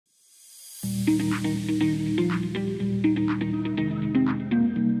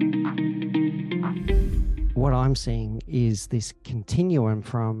What I'm seeing is this continuum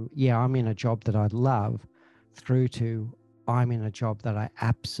from, yeah, I'm in a job that I love, through to I'm in a job that I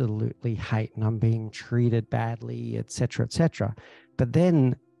absolutely hate and I'm being treated badly, et cetera, But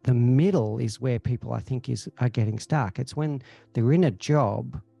then the middle is where people, I think, are getting stuck. It's when they're in a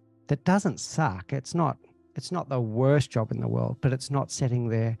job that doesn't suck. It's not the worst job in the world, but it's not setting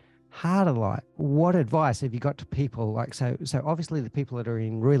their heart alight. What advice have you got to people like, so obviously the people that are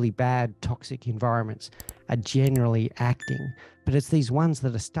in really bad, toxic environments are generally acting, but it's these ones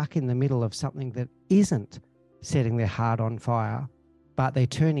that are stuck in the middle of something that isn't setting their heart on fire, but they're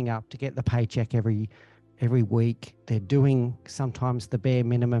turning up to get the paycheck every week. They're doing sometimes the bare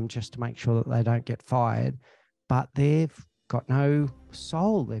minimum just to make sure that they don't get fired, but they've got no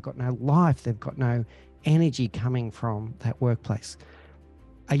soul, they've got no life, they've got no energy coming from that workplace.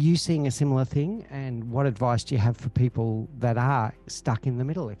 Are you seeing a similar thing? And what advice do you have for people that are stuck in the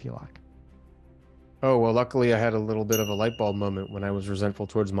middle, if you like? Oh, well, luckily I had a little bit of a light bulb moment when I was resentful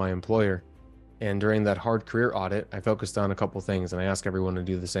towards my employer. And during that hard career audit, I focused on a couple things, and I ask everyone to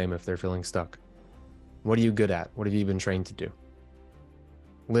do the same if they're feeling stuck. What are you good at? What have you been trained to do?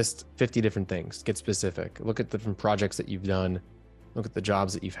 List 50 different things. Get specific. Look at the different projects that you've done. Look at the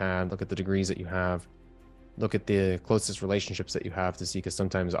jobs that you've had. Look at the degrees that you have. Look at the closest relationships that you have to see, because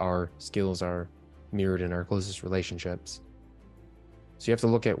sometimes our skills are mirrored in our closest relationships. So you have to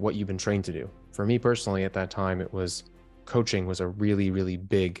look at what you've been trained to do. For me personally, at that time, coaching was a really, really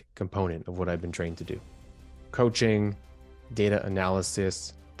big component of what I've been trained to do. Coaching, data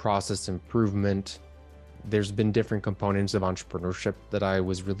analysis, process improvement. There's been different components of entrepreneurship that I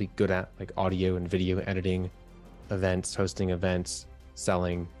was really good at, like audio and video editing, events, hosting events,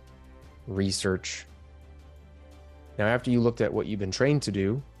 selling, research. Now, after you looked at what you've been trained to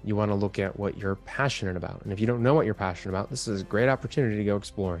do, you want to look at what you're passionate about. And if you don't know what you're passionate about, this is a great opportunity to go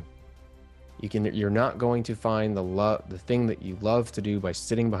exploring. You're not going to find the thing that you love to do by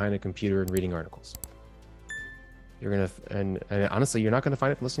sitting behind a computer and reading articles. And honestly, you're not going to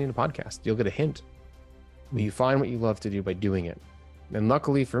find it listening to podcasts. You'll get a hint. But you find what you love to do by doing it. And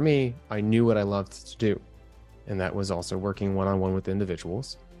luckily for me, I knew what I loved to do. And that was also working one-on-one with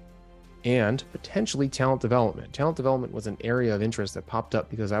individuals and potentially talent development. Talent development was an area of interest that popped up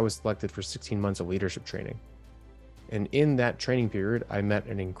because I was selected for 16 months of leadership training. And in that training period, I met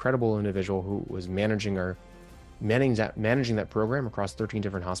an incredible individual who was managing that program across 13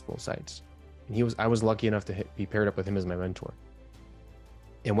 different hospital sites. And I was lucky enough to be paired up with him as my mentor.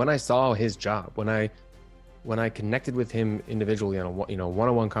 And when I saw his job, when I connected with him individually on a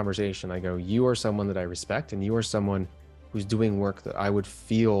one-on-one conversation, I go, you are someone that I respect, and you are someone who's doing work that I would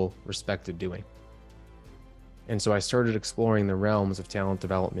feel respected doing. And so I started exploring the realms of talent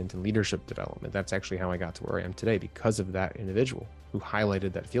development and leadership development. That's actually how I got to where I am today, because of that individual who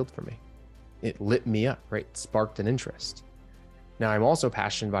highlighted that field for me. It lit me up, right? It sparked an interest. Now, I'm also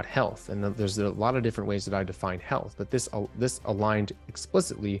passionate about health, and there's a lot of different ways that I define health, but this aligned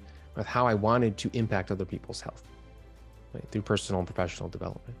explicitly with how I wanted to impact other people's health, right? Through personal and professional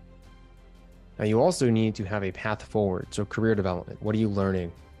development. Now, you also need to have a path forward. So career development, what are you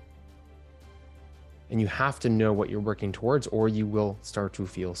learning? And you have to know what you're working towards, or you will start to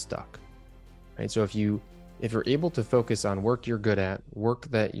feel stuck, right? So if you're able to focus on work you're good at, work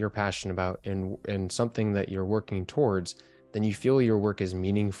that you're passionate about, and something that you're working towards, then you feel your work is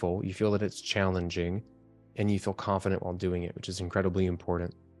meaningful, you feel that it's challenging, and you feel confident while doing it, which is incredibly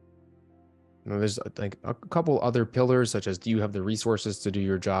important. There's like a couple other pillars, such as, do you have the resources to do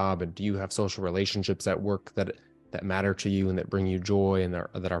your job, and do you have social relationships at work that matter to you and that bring you joy and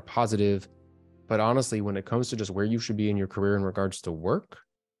that are positive? But honestly, when it comes to just where you should be in your career in regards to work,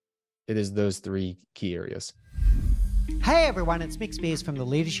 it is those three key areas. Hey everyone, it's Mick Spiers from the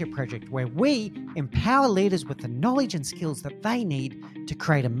Leadership Project, where we empower leaders with the knowledge and skills that they need to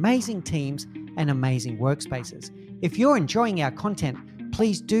create amazing teams and amazing workspaces. If you're enjoying our content,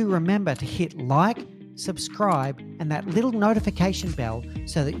 please do remember to hit like, subscribe, and that little notification bell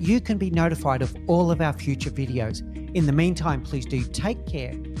so that you can be notified of all of our future videos. In the meantime, please do take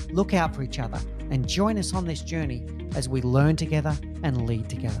care, look out for each other, and join us on this journey as we learn together and lead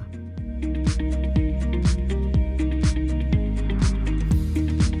together.